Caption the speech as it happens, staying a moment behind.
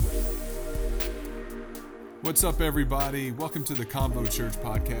What's up, everybody? Welcome to the Convo Church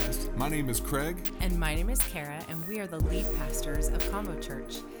podcast. My name is Craig. And my name is Kara, and we are the lead pastors of Convo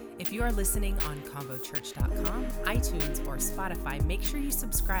Church. If you are listening on convochurch.com, iTunes, or Spotify, make sure you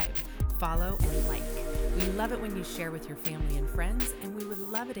subscribe, follow, and like. We love it when you share with your family and friends, and we would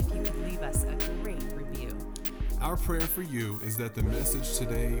love it if you could leave us a great review. Our prayer for you is that the message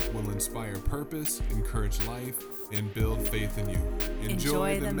today will inspire purpose, encourage life, and build faith in you.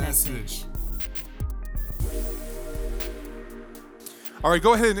 Enjoy the message. All right,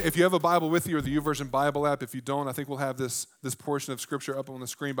 go ahead and if you have a Bible with you or the YouVersion Bible app, if you don't, I think we'll have this portion of Scripture up on the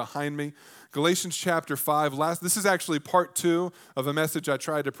screen behind me. Galatians chapter 5. This is actually part 2 of a message I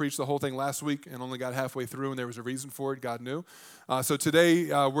tried to preach the whole thing last week and only got halfway through, and there was a reason for it, God knew. So today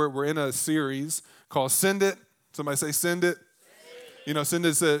we're in a series called Send It. Somebody say Send It. You know, send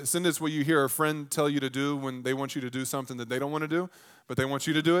is what you hear a friend tell you to do when they want you to do something that they don't want to do, but they want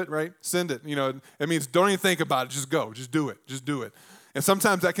you to do it, right? Send it. You know, it means don't even think about it. Just go. Just do it. Just do it. And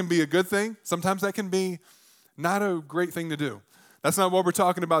sometimes that can be a good thing. Sometimes that can be not a great thing to do. That's not what we're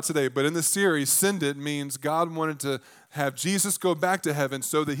talking about today. But in this series, Send It means God wanted to have Jesus go back to heaven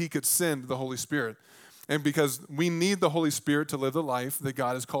so that he could send the Holy Spirit. And because we need the Holy Spirit to live the life that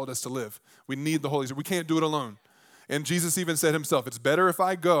God has called us to live. We need the Holy Spirit. We can't do it alone. And Jesus even said himself, it's better if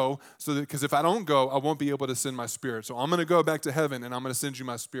I go, because if I don't go, I won't be able to send my Spirit. So I'm going to go back to heaven, and I'm going to send you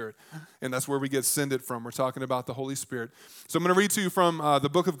my Spirit. And that's where we get Send It from. We're talking about the Holy Spirit. So I'm going to read to you from the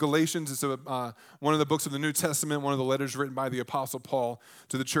book of Galatians. It's one of the books of the New Testament, one of the letters written by the Apostle Paul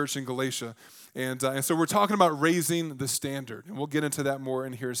to the church in Galatia. And so we're talking about raising the standard. And we'll get into that more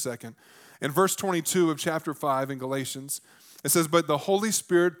in here in a second. In verse 22 of chapter 5 in Galatians, it says, but the Holy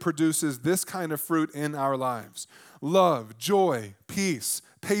Spirit produces this kind of fruit in our lives: love, joy, peace,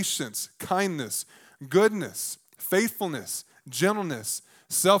 patience, kindness, goodness, faithfulness, gentleness,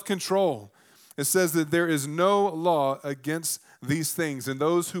 self-control. It says that there is no law against these things, and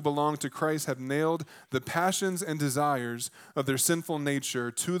those who belong to Christ have nailed the passions and desires of their sinful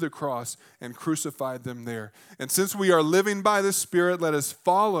nature to the cross and crucified them there. And since we are living by the Spirit, let us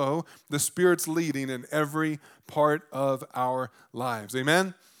follow the Spirit's leading in every part of our lives.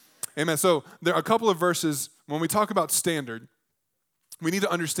 Amen? Amen. So there are a couple of verses. When we talk about standard, we need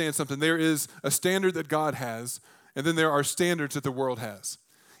to understand something. There is a standard that God has, and then there are standards that the world has.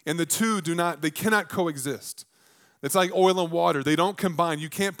 And the two cannot coexist. It's like oil and water. They don't combine. You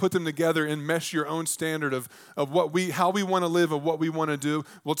can't put them together and mesh your own standard of how we want to live, of what we want to do.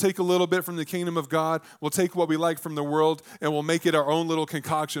 We'll take a little bit from the kingdom of God. We'll take what we like from the world, and we'll make it our own little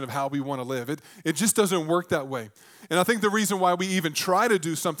concoction of how we want to live. It just doesn't work that way. And I think the reason why we even try to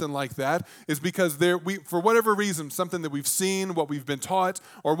do something like that is because for whatever reason, something that we've seen, what we've been taught,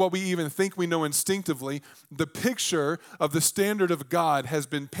 or what we even think we know instinctively, the picture of the standard of God has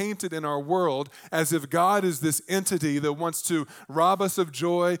been painted in our world as if God is this entity that wants to rob us of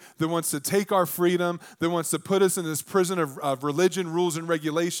joy, that wants to take our freedom, that wants to put us in this prison of religion, rules, and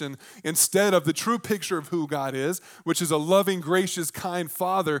regulation, instead of the true picture of who God is, which is a loving, gracious, kind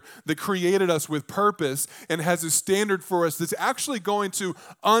Father that created us with purpose and has a standard for us that's actually going to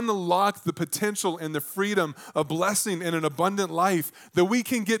unlock the potential and the freedom of blessing in an abundant life that we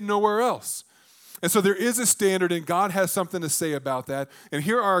can get nowhere else. And so there is a standard, and God has something to say about that. And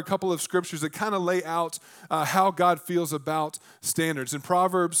here are a couple of scriptures that kind of lay out how God feels about standards. In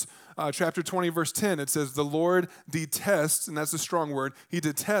Proverbs chapter 20, verse 10, it says, the Lord detests, and that's a strong word, he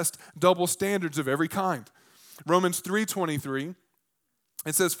detests double standards of every kind. Romans 3:23,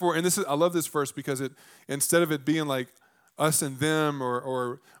 it says, I love this verse because instead of it being like us and them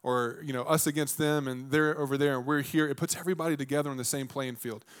or you know, us against them and they're over there and we're here, it puts everybody together on the same playing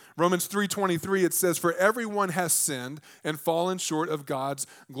field. Romans 3:23, it says, for everyone has sinned and fallen short of God's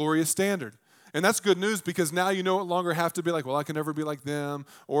glorious standard. And that's good news because now you no longer have to be like, well, I can never be like them,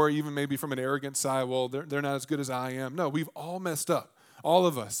 or even maybe from an arrogant side, well, they're not as good as I am. No, we've all messed up, all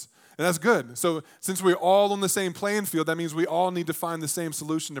of us. And that's good. So since we're all on the same playing field, that means we all need to find the same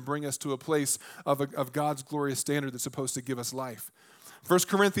solution to bring us to a place of God's glorious standard that's supposed to give us life. 1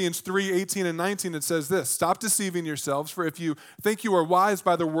 Corinthians 3:18 and 19, it says this: stop deceiving yourselves, for if you think you are wise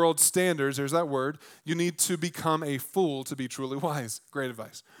by the world's standards, there's that word, you need to become a fool to be truly wise. Great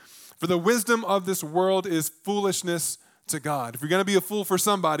advice. For the wisdom of this world is foolishness to God. If you're going to be a fool for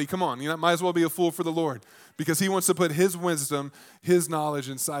somebody, come on, might as well be a fool for the Lord, because he wants to put his wisdom, his knowledge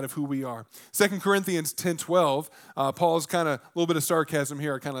inside of who we are. 2 Corinthians 10:12, Paul's kind of a little bit of sarcasm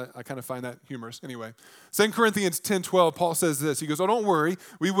here. I kind of find that humorous. Anyway, 2 Corinthians 10:12, Paul says this. He goes, "Oh, don't worry.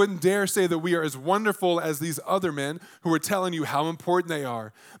 We wouldn't dare say that we are as wonderful as these other men who are telling you how important they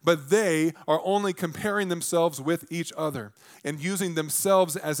are. But they are only comparing themselves with each other and using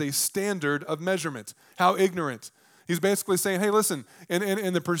themselves as a standard of measurement." How ignorant. He's basically saying, hey, listen,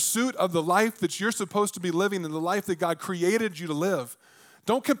 in the pursuit of the life that you're supposed to be living and the life that God created you to live,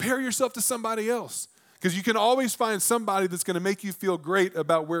 don't compare yourself to somebody else, because you can always find somebody that's going to make you feel great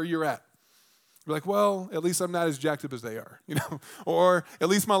about where you're at. You're like, well, at least I'm not as jacked up as they are, or at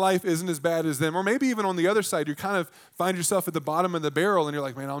least my life isn't as bad as them. Or maybe even on the other side, you kind of find yourself at the bottom of the barrel and you're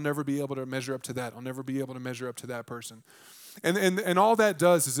like, man, I'll never be able to measure up to that. I'll never be able to measure up to that person. And all that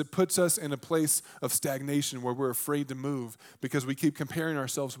does is it puts us in a place of stagnation where we're afraid to move because we keep comparing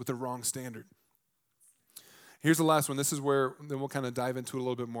ourselves with the wrong standard. Here's the last one. This is where then we'll kind of dive into it a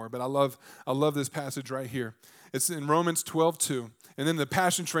little bit more. But I love this passage right here. It's in Romans 12:2. And then the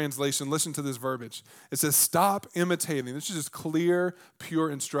Passion Translation, listen to this verbiage. It says, stop imitating. This is just clear,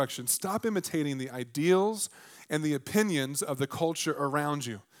 pure instruction. Stop imitating the ideals and the opinions of the culture around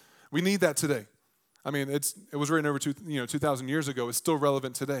you. We need that today. I mean, it was written over 2,000 years ago. It's still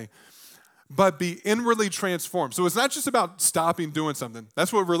relevant today. But be inwardly transformed. So it's not just about stopping doing something.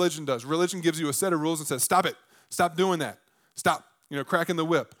 That's what religion does. Religion gives you a set of rules and says, stop it. Stop doing that. Stop, cracking the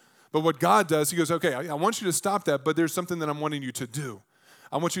whip. But what God does, he goes, okay, I want you to stop that, but there's something that I'm wanting you to do.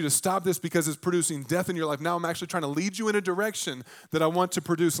 I want you to stop this because it's producing death in your life. Now I'm actually trying to lead you in a direction that I want to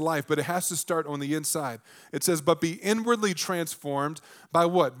produce life, but it has to start on the inside. It says, but be inwardly transformed by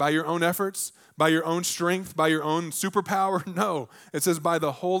what? By your own efforts? By your own strength? By your own superpower? No. It says by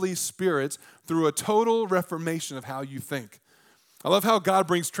the Holy Spirit through a total reformation of how you think. I love how God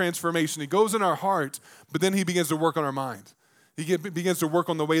brings transformation. He goes in our heart, but then he begins to work on our mind. He begins to work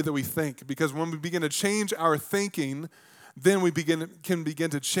on the way that we think, because when we begin to change our thinking, then we can begin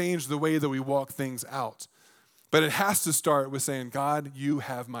to change the way that we walk things out. But it has to start with saying, God, you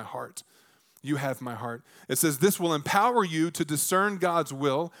have my heart. You have my heart. It says this will empower you to discern God's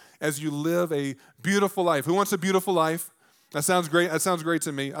will as you live a beautiful life. Who wants a beautiful life? That sounds great. That sounds great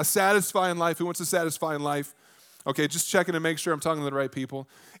to me. A satisfying life. Who wants a satisfying life? Okay, just checking to make sure I'm talking to the right people.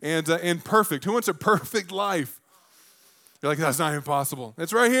 And perfect. Who wants a perfect life? You're like, that's not impossible.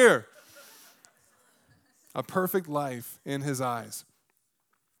 It's right here. A perfect life in his eyes.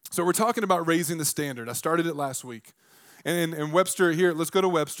 So we're talking about raising the standard. I started it last week. And Webster here, let's go to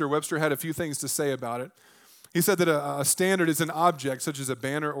Webster. Webster had a few things to say about it. He said that a standard is an object, such as a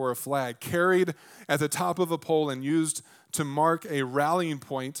banner or a flag, carried at the top of a pole and used to mark a rallying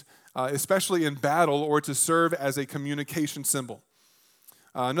point, especially in battle, or to serve as a communication symbol.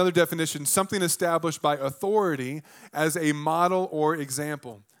 Another definition, something established by authority as a model or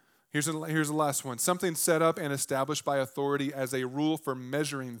example. Here's the last one. Something set up and established by authority as a rule for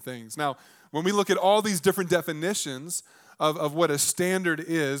measuring things. Now, when we look at all these different definitions of what a standard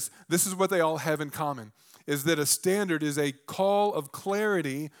is, this is what they all have in common, is that a standard is a call of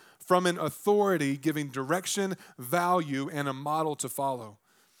clarity from an authority giving direction, value, and a model to follow.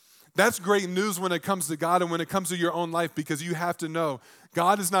 That's great news when it comes to God and when it comes to your own life, because you have to know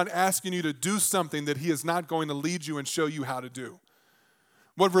God is not asking you to do something that he is not going to lead you and show you how to do.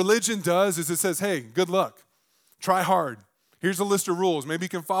 What religion does is it says, hey, good luck. Try hard. Here's a list of rules. Maybe you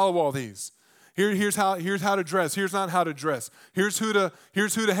can follow all these. Here's how to dress. Here's not how to dress. Here's who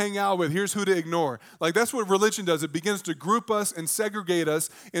to hang out with. Here's who to ignore. Like, that's what religion does. It begins to group us and segregate us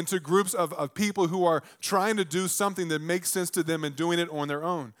into groups of people who are trying to do something that makes sense to them and doing it on their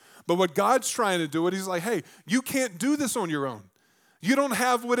own. But what God's trying to do, he's like, hey, you can't do this on your own. You don't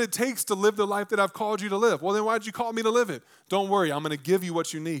have what it takes to live the life that I've called you to live. Well, then why'd you call me to live it? Don't worry, I'm going to give you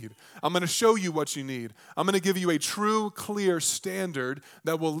what you need. I'm going to show you what you need. I'm going to give you a true, clear standard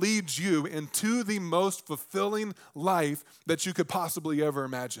that will lead you into the most fulfilling life that you could possibly ever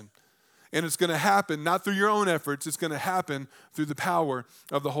imagine. And it's going to happen not through your own efforts. It's going to happen through the power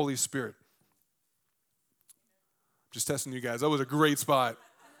of the Holy Spirit. Just testing you guys. That was a great spot.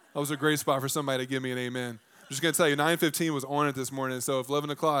 That was a great spot for somebody to give me an amen. I'm just going to tell you, 9:15 was on it this morning, so if 11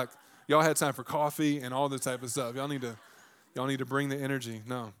 o'clock, y'all had time for coffee and all this type of stuff. Y'all need to bring the energy.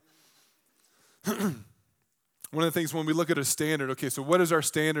 No. One of the things when we look at a standard, okay, so what is our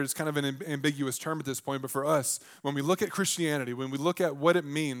standard? It's kind of an ambiguous term at this point, but for us, when we look at Christianity, when we look at what it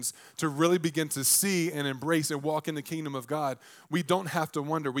means to really begin to see and embrace and walk in the kingdom of God, we don't have to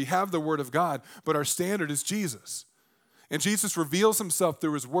wonder. We have the Word of God, but our standard is Jesus. And Jesus reveals himself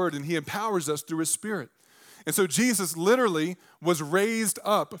through his Word, and he empowers us through his Spirit. And so Jesus literally was raised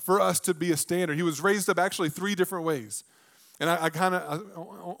up for us to be a standard. He was raised up actually 3 different ways. And I kind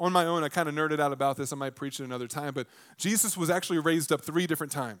of, on my own, I kind of nerded out about this. I might preach it another time. But Jesus was actually raised up 3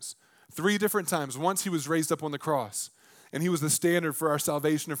 different times. 3 different times. Once he was raised up on the cross. And he was the standard for our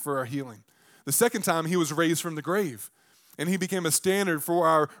salvation and for our healing. The second time, he was raised from the grave. And he became a standard for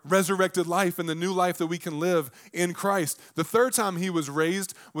our resurrected life and the new life that we can live in Christ. The third time he was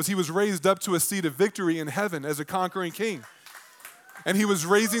raised up to a seat of victory in heaven as a conquering king. And he was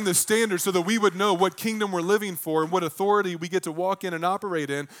raising the standard so that we would know what kingdom we're living for and what authority we get to walk in and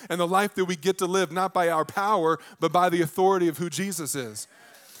operate in, and the life that we get to live not by our power, but by the authority of who Jesus is.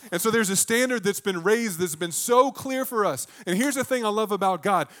 And so there's a standard that's been raised that's been so clear for us. And here's the thing I love about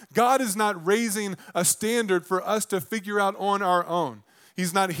God. God is not raising a standard for us to figure out on our own.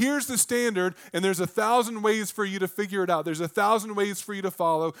 He's not, here's the standard, and there's 1,000 ways for you to figure it out. There's 1,000 ways for you to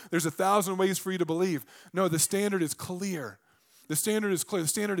follow. There's 1,000 ways for you to believe. No, the standard is clear. The standard is clear. The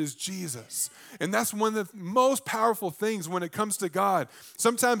standard is Jesus. And that's one of the most powerful things when it comes to God.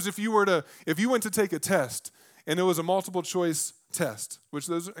 Sometimes if you went to take a test and it was a multiple choice test, which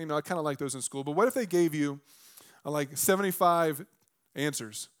those, I kind of like those in school, but what if they gave you like 75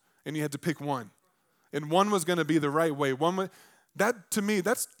 answers and you had to pick one? And one was going to be the right way. That to me,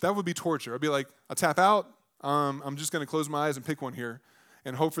 that would be torture. I'd be like, I'll tap out. I'm just going to close my eyes and pick one here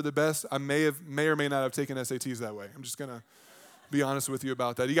and hope for the best. I may or may not have taken SATs that way. I'm just going to be honest with you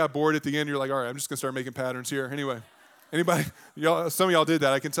about that. You got bored at the end. You're like, all right, I'm just going to start making patterns here. Anyway, anybody, some of y'all did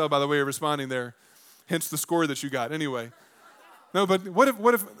that. I can tell by the way you're responding there. Hence the score that you got. Anyway. No, but what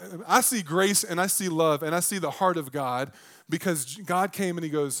if I see grace and I see love and I see the heart of God, because God came and he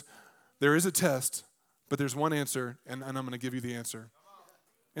goes, there is a test, but there's one answer, and I'm going to give you the answer.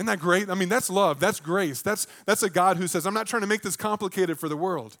 Isn't that great? I mean, that's love. That's grace. That's a God who says, I'm not trying to make this complicated for the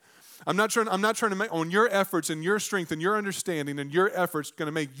world. I'm not trying to make, on your efforts and your strength and your understanding and your efforts going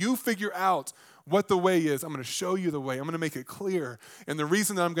to make you figure out what the way is. I'm going to show you the way. I'm going to make it clear. And the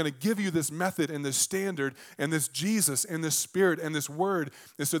reason that I'm going to give you this method and this standard and this Jesus and this Spirit and this Word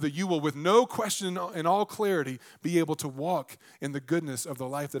is so that you will, with no question and all clarity, be able to walk in the goodness of the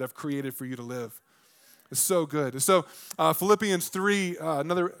life that I've created for you to live. It's so good. So Philippians 3,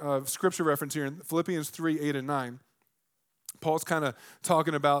 another scripture reference here in Philippians 3, 8 and 9. Paul's kind of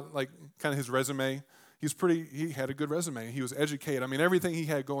talking about like kind of his resume. He had a good resume. He was educated. I mean, everything he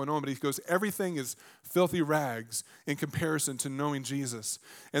had going on, but he goes, everything is filthy rags in comparison to knowing Jesus.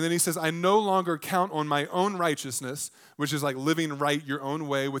 And then he says, I no longer count on my own righteousness, which is like living right your own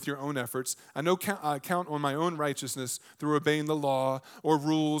way with your own efforts. I count on my own righteousness through obeying the law or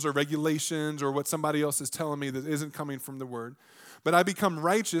rules or regulations or what somebody else is telling me that isn't coming from the Word. But I become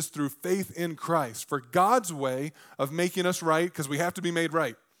righteous through faith in Christ. For God's way of making us right, because we have to be made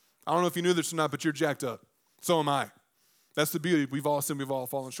right. I don't know if you knew this or not, but you're jacked up. So am I. That's the beauty. We've all sinned. We've all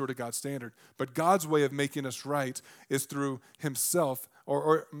fallen short of God's standard. But God's way of making us right is through himself,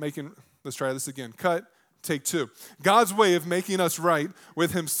 let's try this again. Take 2. God's way of making us right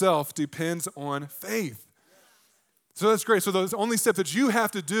with himself depends on faith. So that's great. So the only step that you have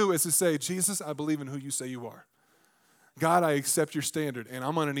to do is to say, Jesus, I believe in who you say you are. God, I accept your standard, and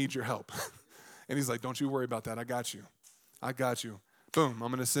I'm going to need your help. And he's like, don't you worry about that. I got you. Boom, I'm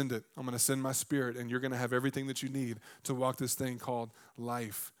going to send it. I'm going to send my Spirit, and you're going to have everything that you need to walk this thing called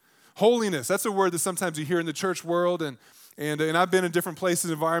life. Holiness, that's a word that sometimes you hear in the church world, and I've been in different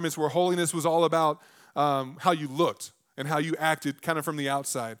places, environments where holiness was all about how you looked and how you acted kind of from the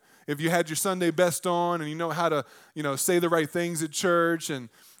outside. If you had your Sunday best on and you know how to, say the right things at church and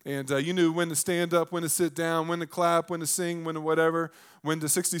you knew when to stand up, when to sit down, when to clap, when to sing, when to whatever, when to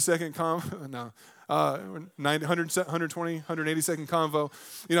 60-second 120, 180-second convo.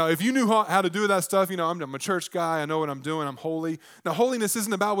 If you knew how to do that stuff, I'm a church guy. I know what I'm doing. I'm holy. Now, holiness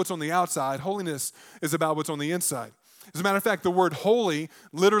isn't about what's on the outside. Holiness is about what's on the inside. As a matter of fact, the word holy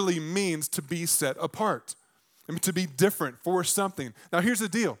literally means to be set apart. To be different for something. Now, here's the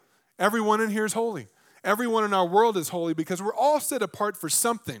deal. Everyone in here is holy. Everyone in our world is holy because we're all set apart for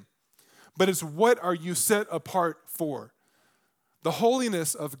something. But it's what are you set apart for? The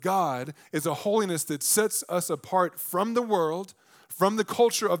holiness of God is a holiness that sets us apart from the world, from the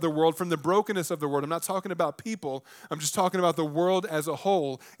culture of the world, from the brokenness of the world. I'm not talking about people. I'm just talking about the world as a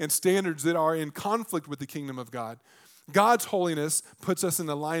whole and standards that are in conflict with the kingdom of God. God's holiness puts us in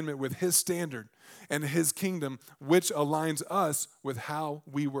alignment with his standard and his kingdom, which aligns us with how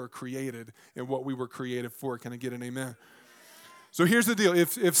we were created and what we were created for. Can I get an amen? So here's the deal.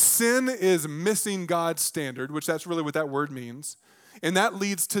 If sin is missing God's standard, which that's really what that word means, and that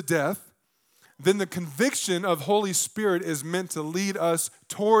leads to death, then the conviction of Holy Spirit is meant to lead us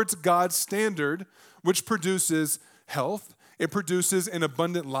towards God's standard, which produces health. It produces an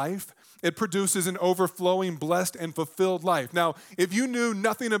abundant life. It produces an overflowing, blessed, and fulfilled life. Now, if you knew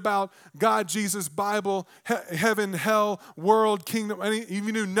nothing about God, Jesus, Bible, heaven, hell, world, kingdom, if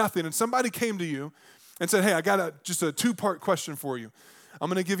you knew nothing, and somebody came to you and said, hey, I got just a two-part question for you. I'm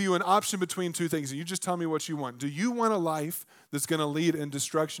going to give you an option between two things, and you just tell me what you want. Do you want a life that's going to lead in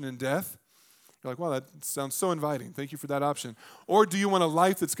destruction and death? You're like, wow, that sounds so inviting. Thank you for that option. Or do you want a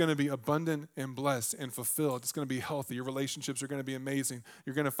life that's going to be abundant and blessed and fulfilled? It's going to be healthy. Your relationships are going to be amazing.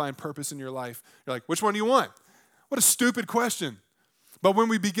 You're going to find purpose in your life. You're like, which one do you want? What a stupid question. But when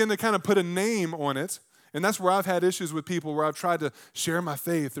we begin to kind of put a name on it, and that's where I've had issues with people where I've tried to share my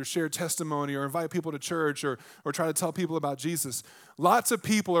faith or share testimony or invite people to church or try to tell people about Jesus. Lots of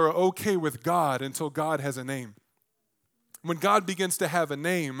people are okay with God until God has a name. When God begins to have a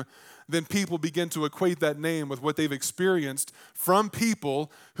name, then people begin to equate that name with what they've experienced from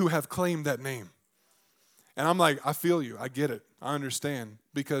people who have claimed that name. And I'm like, I feel you. I get it. I understand.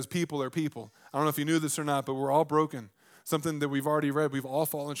 Because people are people. I don't know if you knew this or not, but we're all broken. Something that we've already read, we've all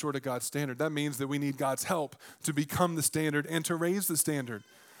fallen short of God's standard. That means that we need God's help to become the standard and to raise the standard.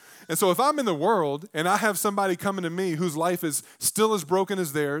 And so if I'm in the world and I have somebody coming to me whose life is still as broken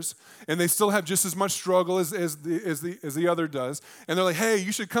as theirs, and they still have just as much struggle as the other does, and they're like, hey,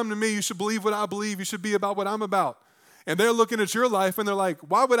 you should come to me, you should believe what I believe, you should be about what I'm about. And they're looking at your life and they're like,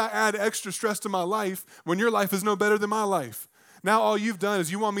 why would I add extra stress to my life when your life is no better than my life? Now all you've done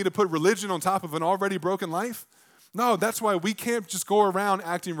is you want me to put religion on top of an already broken life? No, that's why we can't just go around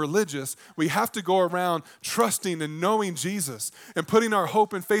acting religious. We have to go around trusting and knowing Jesus and putting our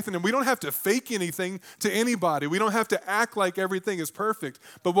hope and faith in Him. We don't have to fake anything to anybody. We don't have to act like everything is perfect.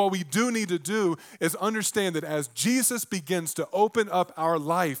 But what we do need to do is understand that as Jesus begins to open up our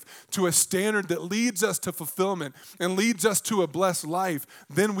life to a standard that leads us to fulfillment and leads us to a blessed life,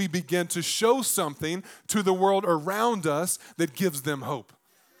 then we begin to show something to the world around us that gives them hope.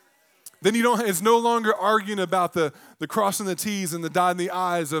 Then it's no longer arguing about the crossing the T's and the dotting the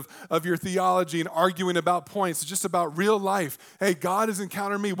I's of your theology and arguing about points. It's just about real life. Hey, God has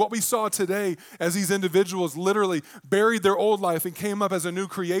encountered me. What we saw today as these individuals literally buried their old life and came up as a new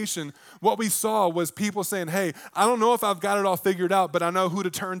creation, what we saw was people saying, hey, I don't know if I've got it all figured out, but I know who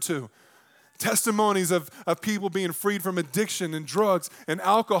to turn to. Testimonies of people being freed from addiction and drugs and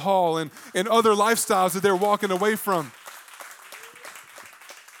alcohol and other lifestyles that they're walking away from.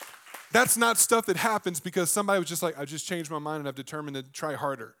 That's not stuff that happens because somebody was just like, I just changed my mind and I've determined to try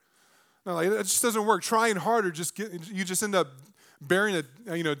harder. No, like, it just doesn't work. Trying harder, you just end up burying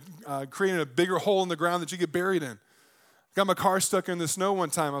creating a bigger hole in the ground that you get buried in. Got my car stuck in the snow one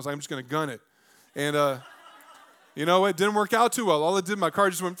time. I was like, I'm just going to gun it. And you know, it didn't work out too well. All it did, my car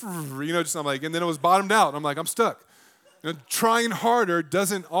just went, I'm like, and then it was bottomed out. I'm like, I'm stuck. Trying harder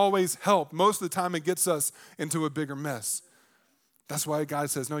doesn't always help. Most of the time it gets us into a bigger mess. That's why God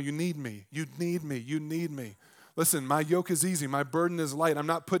says, no, you need me. You need me. You need me. Listen, my yoke is easy. My burden is light. I'm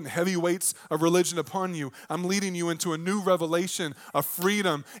not putting heavy weights of religion upon you. I'm leading you into a new revelation of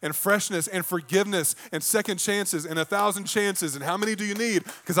freedom and freshness and forgiveness and second chances and 1,000 chances. And how many do you need?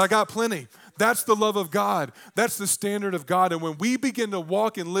 Because I got plenty. That's the love of God. That's the standard of God. And when we begin to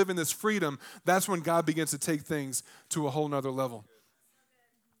walk and live in this freedom, that's when God begins to take things to a whole nother level.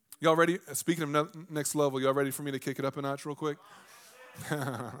 Y'all ready? Speaking of next level, y'all ready for me to kick it up a notch real quick?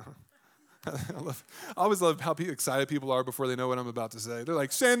 I always love how excited people are before they know what I'm about to say. They're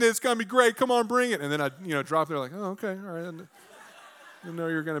like, Sandy, it's going to be great. Come on, bring it. And then I drop it. They're like, oh, okay, all right. I didn't know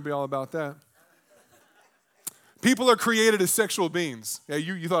you're going to be all about that. People are created as sexual beings. Yeah,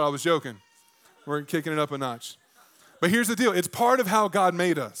 you thought I was joking. We're kicking it up a notch. But here's the deal. It's part of how God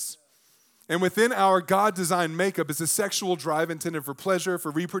made us. And within our God-designed makeup is a sexual drive intended for pleasure,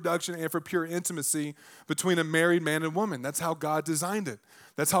 for reproduction, and for pure intimacy between a married man and woman. That's how God designed it.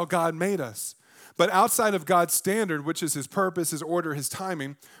 That's how God made us. But outside of God's standard, which is His purpose, His order, His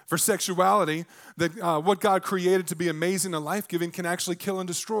timing, for sexuality, what God created to be amazing and life-giving can actually kill and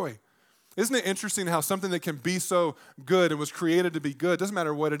destroy. Isn't it interesting how something that can be so good and was created to be good, doesn't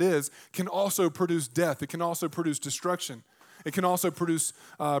matter what it is, can also produce death. It can also produce destruction. It can also produce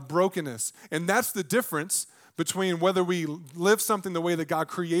brokenness. And that's the difference between whether we live something the way that God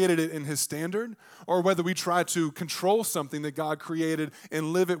created it in His standard or whether we try to control something that God created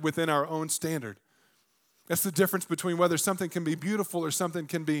and live it within our own standard. That's the difference between whether something can be beautiful or something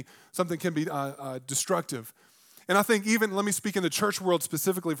can be destructive. And I think even, let me speak in the church world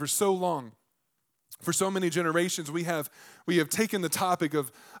specifically, for so long, for so many generations, we have taken the topic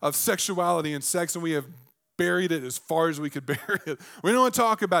of sexuality and sex and we have buried it as far as we could bury it. We don't want to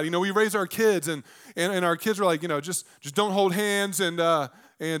talk about it. We raise our kids, and our kids are like, just don't hold hands and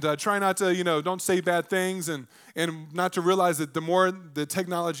try not to, don't say bad things, and not to realize that the more the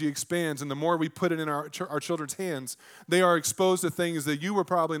technology expands and the more we put it in our children's hands, they are exposed to things that you were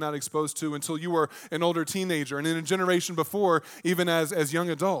probably not exposed to until you were an older teenager, and in a generation before, even as young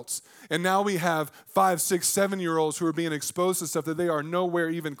adults. And now we have 5, 6, 7-year-olds who are being exposed to stuff that they are nowhere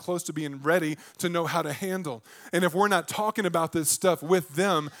even close to being ready to know how to handle. And if we're not talking about this stuff with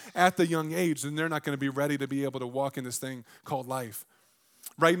them at the young age, then they're not going to be ready to be able to walk in this thing called life.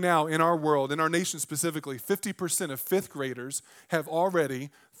 Right now, in our world, in our nation specifically, 50% of fifth graders have already,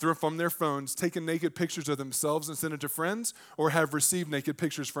 from their phones, taken naked pictures of themselves and sent it to friends, or have received naked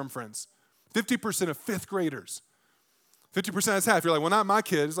pictures from friends. 50% of fifth graders. 50%, that's half. You're like, well, not my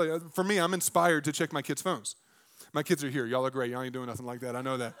kids. Like, for me, I'm inspired to check my kids' phones. My kids are here. Y'all are great. Y'all ain't doing nothing like that. I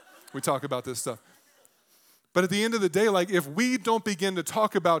know that. We talk about this stuff. But at the end of the day, if we don't begin to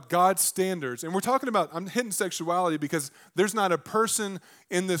talk about God's standards, and I'm hitting sexuality because there's not a person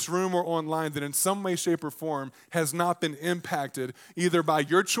in this room or online that in some way, shape, or form has not been impacted either by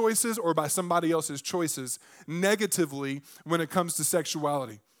your choices or by somebody else's choices negatively when it comes to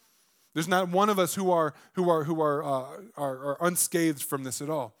sexuality. There's not one of us who are unscathed from this at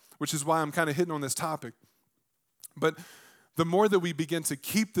all, which is why I'm kind of hitting on this topic. But the more that we begin to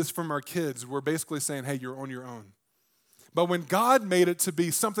keep this from our kids, we're basically saying, hey, you're on your own. But when God made it to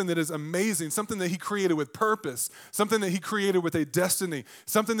be something that is amazing, something that he created with purpose, something that he created with a destiny,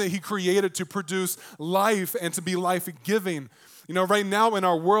 something that he created to produce life and to be life-giving, right now in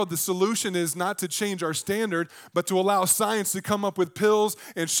our world, the solution is not to change our standard, but to allow science to come up with pills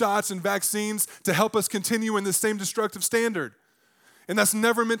and shots and vaccines to help us continue in the same destructive standard. And that's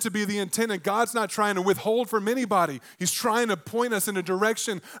never meant to be the intent. And God's not trying to withhold from anybody. He's trying to point us in a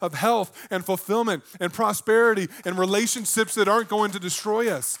direction of health and fulfillment and prosperity and relationships that aren't going to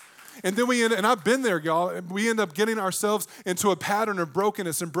destroy us. And then and I've been there, y'all, we end up getting ourselves into a pattern of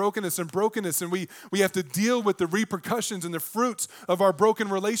brokenness. And we have to deal with the repercussions and the fruits of our broken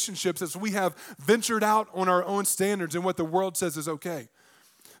relationships as we have ventured out on our own standards and what the world says is okay.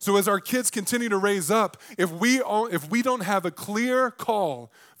 So as our kids continue to raise up, if we don't have a clear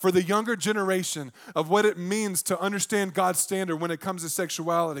call for the younger generation of what it means to understand God's standard when it comes to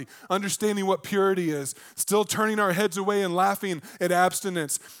sexuality, understanding what purity is, still turning our heads away and laughing at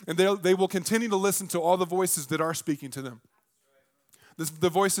abstinence, and they will continue to listen to all the voices that are speaking to them. The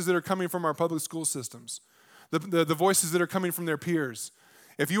voices that are coming from our public school systems, the voices that are coming from their peers.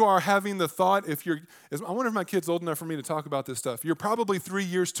 If you are having the thought, I wonder if my kid's old enough for me to talk about this stuff. You're probably 3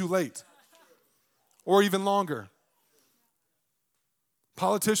 years too late, or even longer.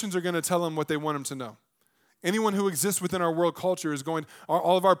 Politicians are going to tell them what they want them to know. Anyone who exists within our world culture is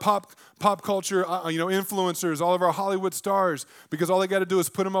all of our pop culture, influencers, all of our Hollywood stars, because all they got to do is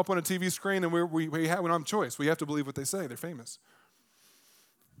put them up on a TV screen, and we don't have a choice. We have to believe what they say. They're famous.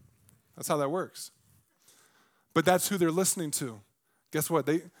 That's how that works. But that's who they're listening to. Guess what?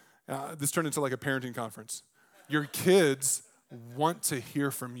 This turned into like a parenting conference. Your kids want to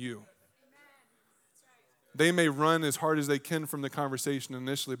hear from you. They may run as hard as they can from the conversation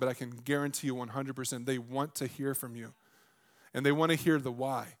initially, but I can guarantee you 100% they want to hear from you. And they want to hear the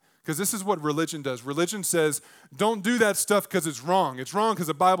why. Because this is what religion does. Religion says, don't do that stuff because it's wrong. It's wrong because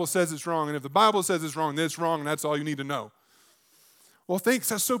the Bible says it's wrong. And if the Bible says it's wrong, then it's wrong, and that's all you need to know. Well, thanks.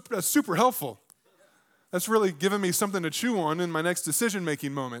 That's super helpful. That's really giving me something to chew on in my next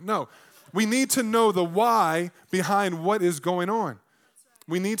decision-making moment. No, we need to know the why behind what is going on.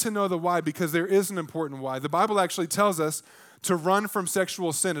 We need to know the why because there is an important why. The Bible actually tells us to run from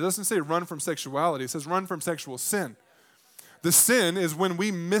sexual sin. It doesn't say run from sexuality. It says run from sexual sin. The sin is when we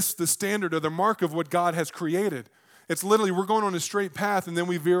miss the standard or the mark of what God has created. It's literally we're going on a straight path and then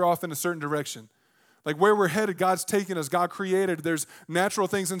we veer off in a certain direction. Like where we're headed, God's taken us. God created. There's natural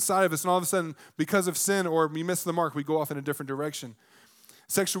things inside of us. And all of a sudden, because of sin or we miss the mark, we go off in a different direction.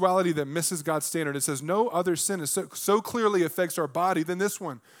 Sexuality that misses God's standard. It says no other sin so clearly affects our body than this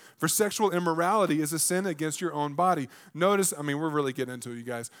one. For sexual immorality is a sin against your own body. Notice, we're really getting into it, you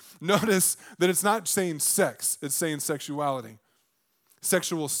guys. Notice that it's not saying sex. It's saying sexuality.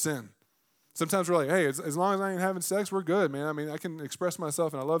 Sexual sin. Sometimes we're like, hey, as long as I ain't having sex, we're good, man. I can express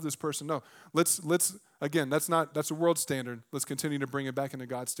myself and I love this person. No, let's again, that's a world standard. Let's continue to bring it back into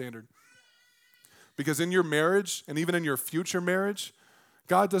God's standard. Because in your marriage and even in your future marriage,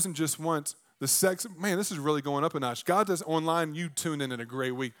 God doesn't just want the sex. Man, this is really going up a notch. God does online, you tune in a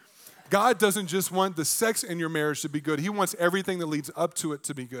great week. God doesn't just want the sex in your marriage to be good. He wants everything that leads up to it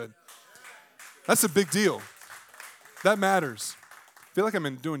to be good. That's a big deal. That matters. I feel like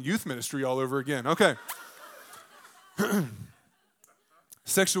I'm doing youth ministry all over again. Okay.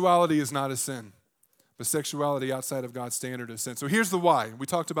 Sexuality is not a sin, but sexuality outside of God's standard is sin. So here's the why. We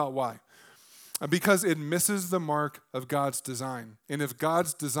talked about why. Because it misses the mark of God's design. And if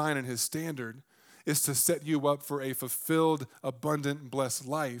God's design and his standard is to set you up for a fulfilled, abundant, blessed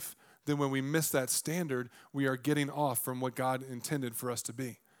life, then when we miss that standard, we are getting off from what God intended for us to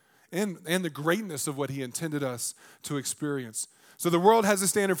be and the greatness of what he intended us to experience. So the world has a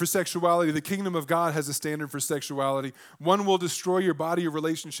standard for sexuality. The kingdom of God has a standard for sexuality. One will destroy your body, your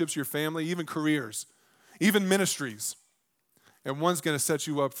relationships, your family, even careers, even ministries. And one's going to set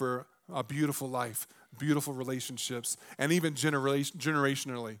you up for a beautiful life, beautiful relationships, and even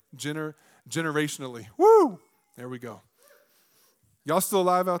generationally. Generationally. Woo! There we go. Y'all still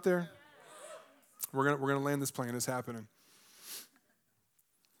alive out there? We're gonna land this plane. It's happening.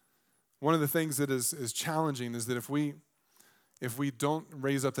 One of the things that is challenging is that if we don't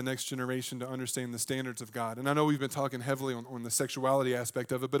raise up the next generation to understand the standards of God, and I know we've been talking heavily on the sexuality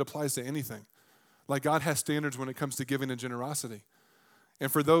aspect of it, but it applies to anything. Like God has standards when it comes to giving and generosity.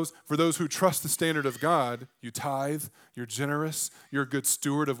 And for those who trust the standard of God, you tithe, you're generous, you're a good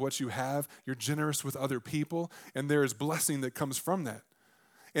steward of what you have, you're generous with other people, and there is blessing that comes from that.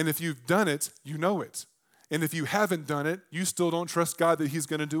 And if you've done it, you know it. And if you haven't done it, you still don't trust God that he's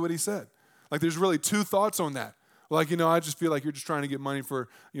going to do what he said. Like there's really two thoughts on that. Like, I just feel like you're just trying to get money for,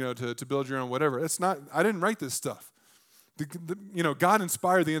 to build your own whatever. It's not, I didn't write this stuff. God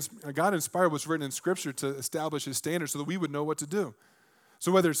inspired what's written in Scripture to establish his standards so that we would know what to do.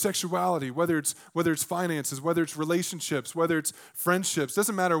 So whether it's sexuality, whether it's finances, whether it's relationships, whether it's friendships,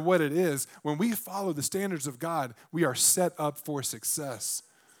 doesn't matter what it is, when we follow the standards of God, we are set up for success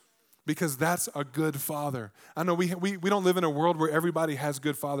because that's a good father. I know we don't live in a world where everybody has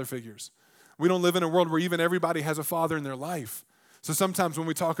good father figures. We don't live in a world where even everybody has a father in their life. So sometimes when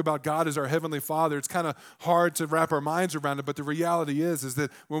we talk about God as our heavenly Father, it's kind of hard to wrap our minds around it, but the reality is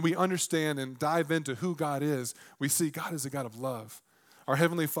that when we understand and dive into who God is, we see God is a God of love. Our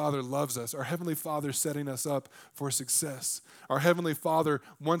Heavenly Father loves us. Our Heavenly Father is setting us up for success. Our Heavenly Father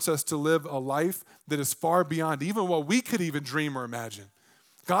wants us to live a life that is far beyond even what we could even dream or imagine.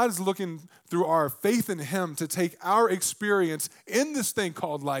 God is looking through our faith in him to take our experience in this thing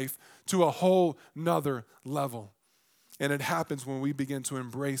called life to a whole nother level. And it happens when we begin to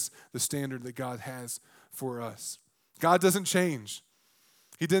embrace the standard that God has for us. God doesn't change.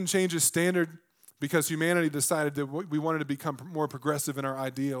 He didn't change his standard because humanity decided that we wanted to become more progressive in our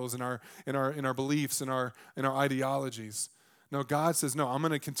ideals, in our beliefs, in our ideologies. No, God says, no, I'm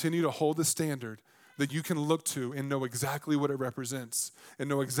going to continue to hold the standard that you can look to and know exactly what it represents and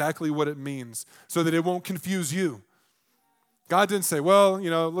know exactly what it means so that it won't confuse you. God didn't say, well,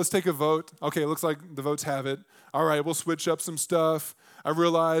 let's take a vote. Okay, it looks like the votes have it. All right, we'll switch up some stuff. I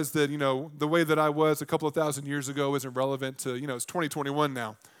realize that, the way that I was a couple of thousand years ago isn't relevant to, it's 2021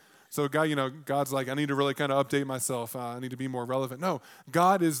 now. So God, God's like, I need to really kind of update myself. I need to be more relevant. No,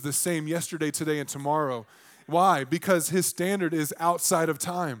 God is the same yesterday, today, and tomorrow. Why? Because his standard is outside of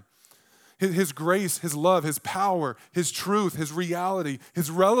time. His grace, his love, his power, his truth, his reality,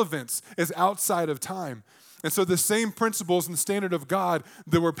 his relevance is outside of time. And so the same principles and standard of God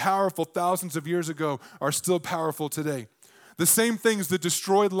that were powerful thousands of years ago are still powerful today. The same things that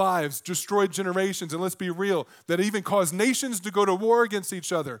destroyed lives, destroyed generations, and let's be real, that even caused nations to go to war against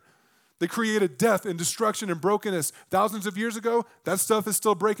each other. They created death and destruction and brokenness thousands of years ago. That stuff is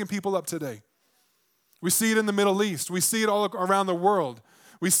still breaking people up today. We see it in the Middle East. We see it all around the world.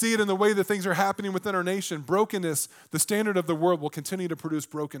 We see it in the way that things are happening within our nation. Brokenness, the standard of the world will continue to produce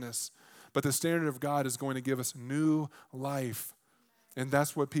brokenness. But the standard of God is going to give us new life. And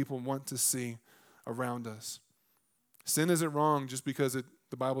that's what people want to see around us. Sin isn't wrong just because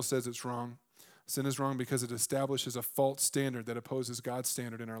the Bible says it's wrong. Sin is wrong because it establishes a false standard that opposes God's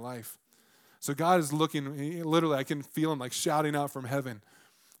standard in our life. So God is looking, literally I can feel him like shouting out from heaven.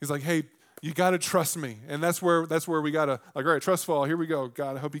 He's like, hey, you got to trust me. And that's where we got to, all right, trust fall. Here we go.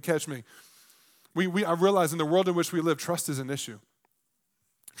 God, I hope you catch me. I realize in the world in which we live, trust is an issue.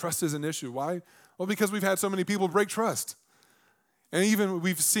 Trust is an issue. Why? Well, because we've had so many people break trust. And even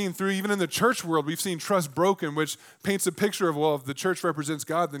we've seen even in the church world, we've seen trust broken, which paints a picture of, well, if the church represents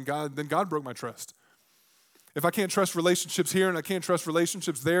God, then God broke my trust. If I can't trust relationships here and I can't trust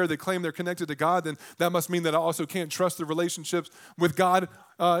relationships there, they claim they're connected to God, then that must mean that I also can't trust the relationships with God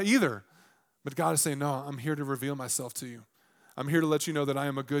either. But God is saying, no, I'm here to reveal myself to you. I'm here to let you know that I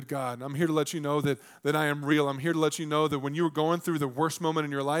am a good God. I'm here to let you know that I am real. I'm here to let you know that when you were going through the worst moment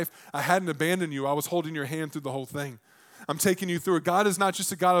in your life, I hadn't abandoned you. I was holding your hand through the whole thing. I'm taking you through it. God is not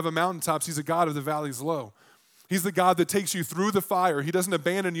just a God of the mountaintops. He's a God of the valleys low. He's the God that takes you through the fire. He doesn't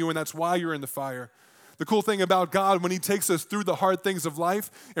abandon you, and that's why you're in the fire. The cool thing about God, when he takes us through the hard things of life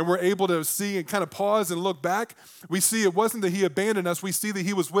and we're able to see and kind of pause and look back, we see it wasn't that he abandoned us, we see that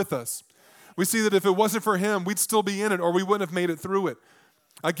he was with us. We see that if it wasn't for him, we'd still be in it or we wouldn't have made it through it.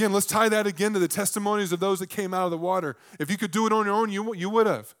 Again, let's tie that again to the testimonies of those that came out of the water. If you could do it on your own, you would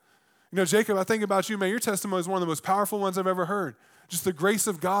have. You know, Jacob, I think about you, man, your testimony is one of the most powerful ones I've ever heard. Just the grace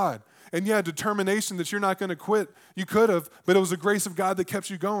of God. And yeah, determination that you're not going to quit. You could have, but it was the grace of God that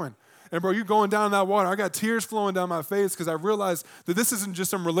kept you going. And bro, you're going down in that water. I got tears flowing down my face because I realized that this isn't just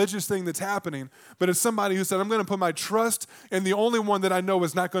some religious thing that's happening, but it's somebody who said, I'm going to put my trust in the only one that I know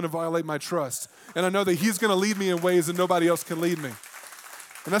is not going to violate my trust. And I know that he's going to lead me in ways that nobody else can lead me.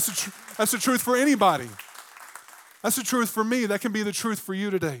 And that's the truth for anybody. That's the truth for me. That can be the truth for you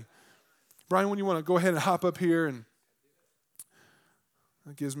today. Brian, when you want to go ahead and hop up here, and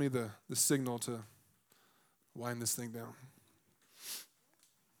that gives me the signal to wind this thing down.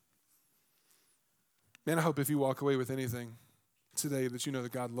 Man, I hope if you walk away with anything today that you know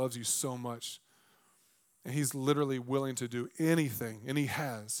that God loves you so much and he's literally willing to do anything, and he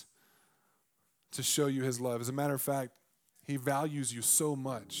has, to show you his love. As a matter of fact, he values you so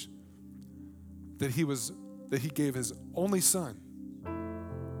much that he gave his only son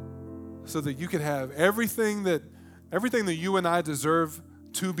so that you could have everything that you and I deserve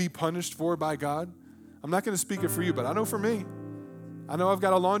to be punished for by God. I'm not going to speak it for you, but I know for me, I know I've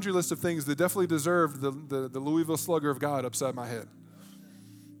got a laundry list of things that definitely deserve the Louisville Slugger of God upside my head.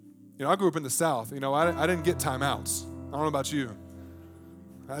 You know, I grew up in the South. You know, I didn't get timeouts. I don't know about you.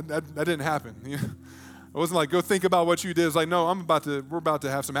 That didn't happen. It wasn't like, go think about what you did. It's like, no, we're about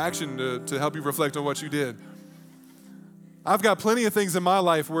to have some action to help you reflect on what you did. I've got plenty of things in my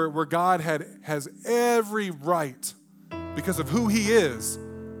life where God has every right, because of who he is,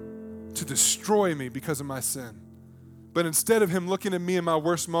 to destroy me because of my sin. But instead of him looking at me in my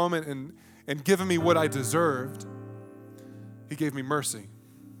worst moment and giving me what I deserved, he gave me mercy.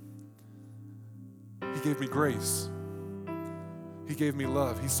 He gave me grace. He gave me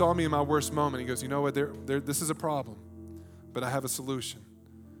love. He saw me in my worst moment. He goes, you know what, this is a problem, but I have a solution.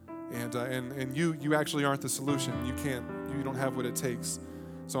 And you actually aren't the solution. You don't have what it takes.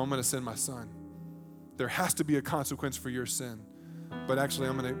 So I'm going to send my son. There has to be a consequence for your sin. But actually,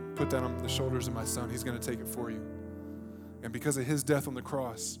 I'm going to put that on the shoulders of my son. He's going to take it for you. And because of his death on the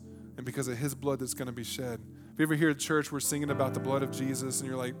cross, and because of his blood that's going to be shed. If you ever hear at church, we're singing about the blood of Jesus, and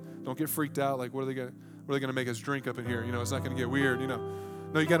you're like, don't get freaked out. Like, what are they going to make us drink up in here? You know, it's not going to get weird, you know.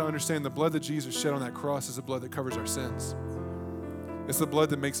 No, you got to understand the blood that Jesus shed on that cross is the blood that covers our sins. It's the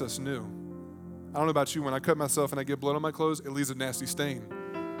blood that makes us new. I don't know about you. When I cut myself and I get blood on my clothes, it leaves a nasty stain.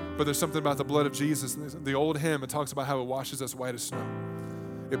 But there's something about the blood of Jesus. The old hymn, it talks about how it washes us white as snow.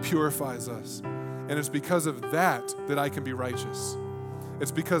 It purifies us. And it's because of that I can be righteous.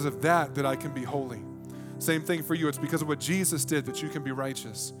 It's because of that I can be holy. Same thing for you. It's because of what Jesus did that you can be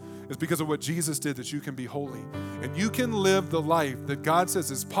righteous. It's because of what Jesus did that you can be holy. And you can live the life that God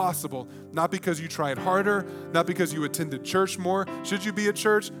says is possible, not because you tried harder, not because you attended church more. Should you be at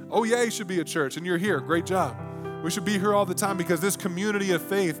church? Oh yeah, you should be at church. And you're here. Great job. We should be here all the time because this community of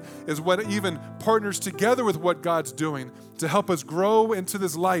faith is what even partners together with what God's doing to help us grow into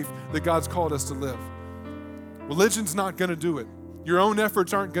this life that God's called us to live. Religion's not going to do it. Your own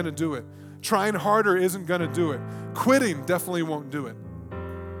efforts aren't going to do it. Trying harder isn't going to do it. Quitting definitely won't do it.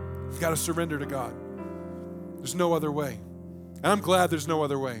 You've got to surrender to God. There's no other way. And I'm glad there's no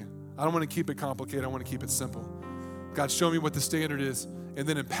other way. I don't want to keep it complicated. I want to keep it simple. God, show me what the standard is, and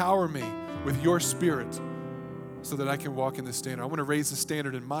then empower me with your spirit so that I can walk in this standard. I want to raise the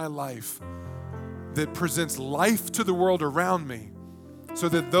standard in my life that presents life to the world around me so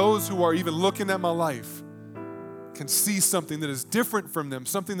that those who are even looking at my life can see something that is different from them,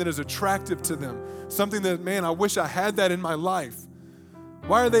 something that is attractive to them, something that, man, I wish I had that in my life.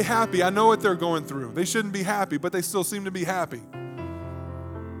 Why are they happy? I know what they're going through. They shouldn't be happy, but they still seem to be happy.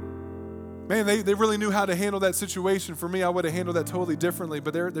 Man, they really knew how to handle that situation. For me, I would have handled that totally differently,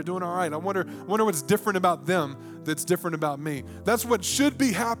 but they're doing all right. I wonder what's different about them that's different about me. That's what should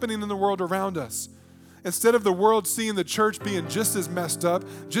be happening in the world around us. Instead of the world seeing the church being just as messed up,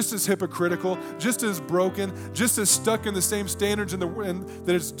 just as hypocritical, just as broken, just as stuck in the same standards and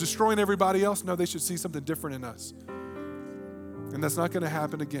that it's destroying everybody else, no, they should see something different in us. And that's not going to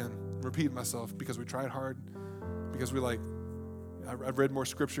happen again. I'm repeating myself because we tried hard, because I've read more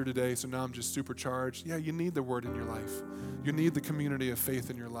scripture today, so now I'm just supercharged. Yeah, you need the word in your life. You need the community of faith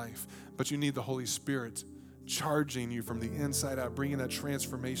in your life, but you need the Holy Spirit charging you from the inside out, bringing that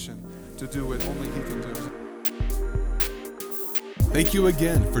transformation to do what only he can do. Thank you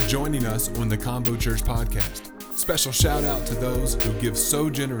again for joining us on the Combo Church podcast. Special shout out to those who give so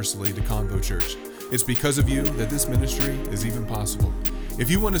generously to Combo Church. It's because of you that this ministry is even possible.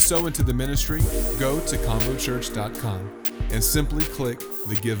 If you want to sow into the ministry, go to convochurch.com and simply click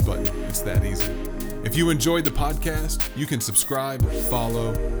the give button. It's that easy. If you enjoyed the podcast, you can subscribe,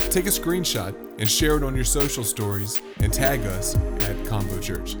 follow, take a screenshot, and share it on your social stories and tag us at Convo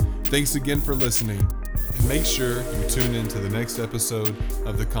Church. Thanks again for listening, and make sure you tune in to the next episode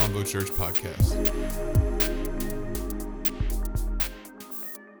of the Convo Church podcast.